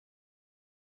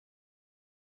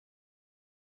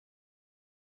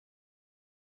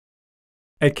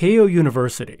At Keio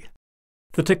University,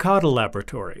 the Takada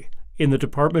Laboratory, in the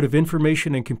Department of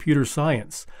Information and Computer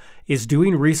Science, is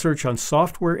doing research on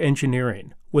software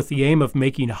engineering with the aim of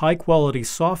making high-quality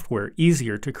software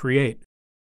easier to create.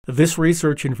 This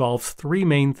research involves three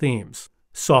main themes: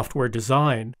 software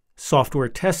design, software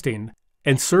testing,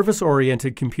 and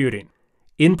service-oriented computing.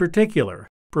 In particular,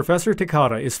 Professor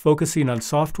Takada is focusing on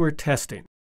software testing.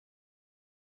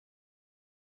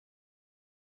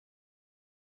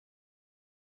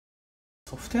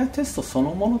 ソフトウェアテストそ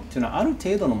のものっていうのはある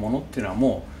程度のものっていうのは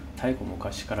もう太古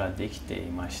昔からできてい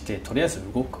まして、とりあえず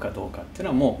動くかどうかっていう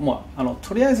のはもう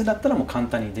とりあえずだったらもう簡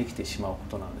単にできてしまうこ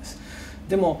となんです。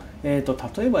でも、例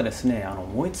えばですね、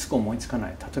思いつく思いつかな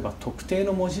い、例えば特定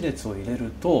の文字列を入れ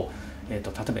ると、例え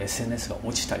ば SNS が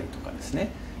落ちたりとかです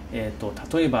ね、例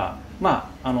えば、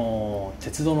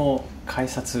鉄道の改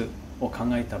札を考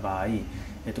えた場合、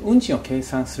運賃を計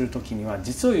算するときには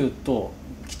実を言うと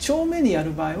几帳面にや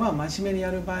る場合は真面目にや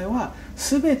る場合は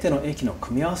全ての駅の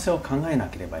組み合わせを考えな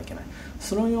ければいけない。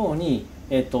そのように、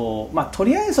と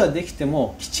りあえずはできて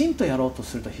もきちんとやろうと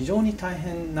すると非常に大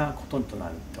変なこととな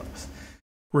っております。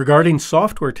Regarding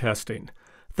software testing,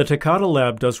 the Takada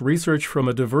Lab does research from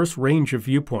a diverse range of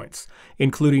viewpoints,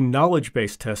 including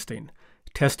knowledge-based testing,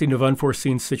 testing of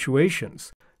unforeseen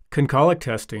situations, concolic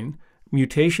testing,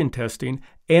 mutation testing,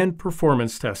 and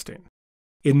performance testing.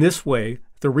 In this way,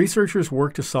 the researchers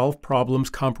work to solve problems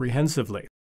comprehensively.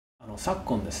 昨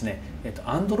今ですね、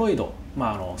Android、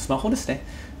スマホですね、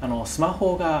スマ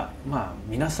ホが、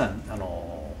皆さん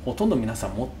ほとんど皆さ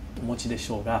んお持ちでし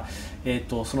ょうが、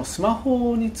そのスマ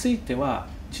ホについては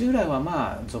従来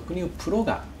は俗に言うプロ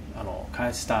が開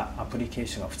発したアプリケー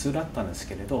ションが普通だったんです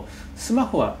けれど、スマ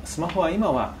ホは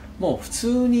今はもう普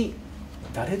通に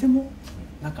誰でも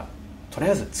とり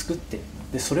あえず作って、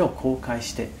でそれを公開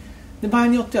して、で場合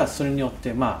によってはそれによって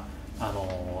いろ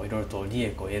いろと利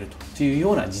益を得るという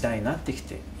ような時代になってき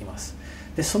ています。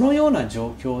でそのような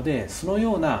状況でその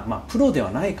ような、プロでは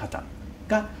ない方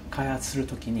が開発する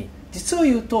ときに実を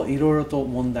言うといろいろと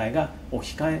問題が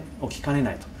起きかね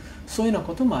ないと、そういうような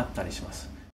こともあったりします。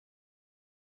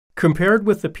Compared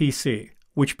with the PC,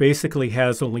 which basically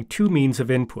has only two means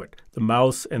of input, the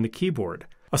mouse and the keyboard,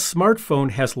 a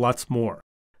smartphone has lots more,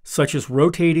 such as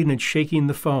rotating and shaking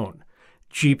the phone,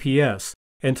 GPS,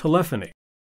 and telephony.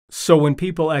 So when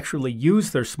people actually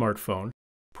use their smartphone,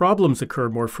 problems occur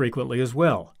more frequently as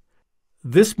well.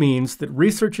 This means that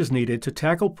research is needed to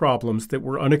tackle problems that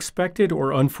were unexpected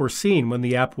or unforeseen when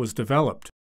the app was developed.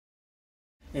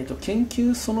 研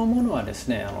究そのものはです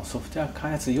ね、ソフトウェア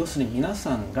開発、要するに皆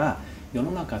さんが世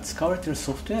の中使われている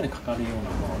ソフトウェアにかかるよう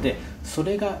なもので、そ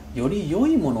れがより良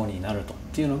いものになるっ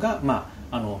ていうのが、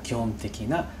基本的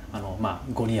な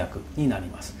ご利益になり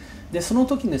ます。でその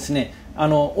時にですね、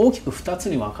大きく2つ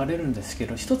に分かれるんですけ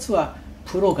ど、1つは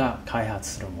プロが開発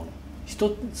するもの、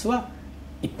1つは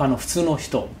一般の普通の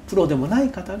人、プロでもない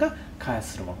方が開発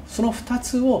するもの、その2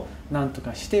つを何と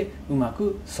かしてうま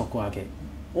く底上げ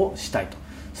をしたいと、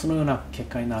そのような結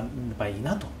果になればいい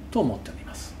なと思っており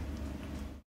ます。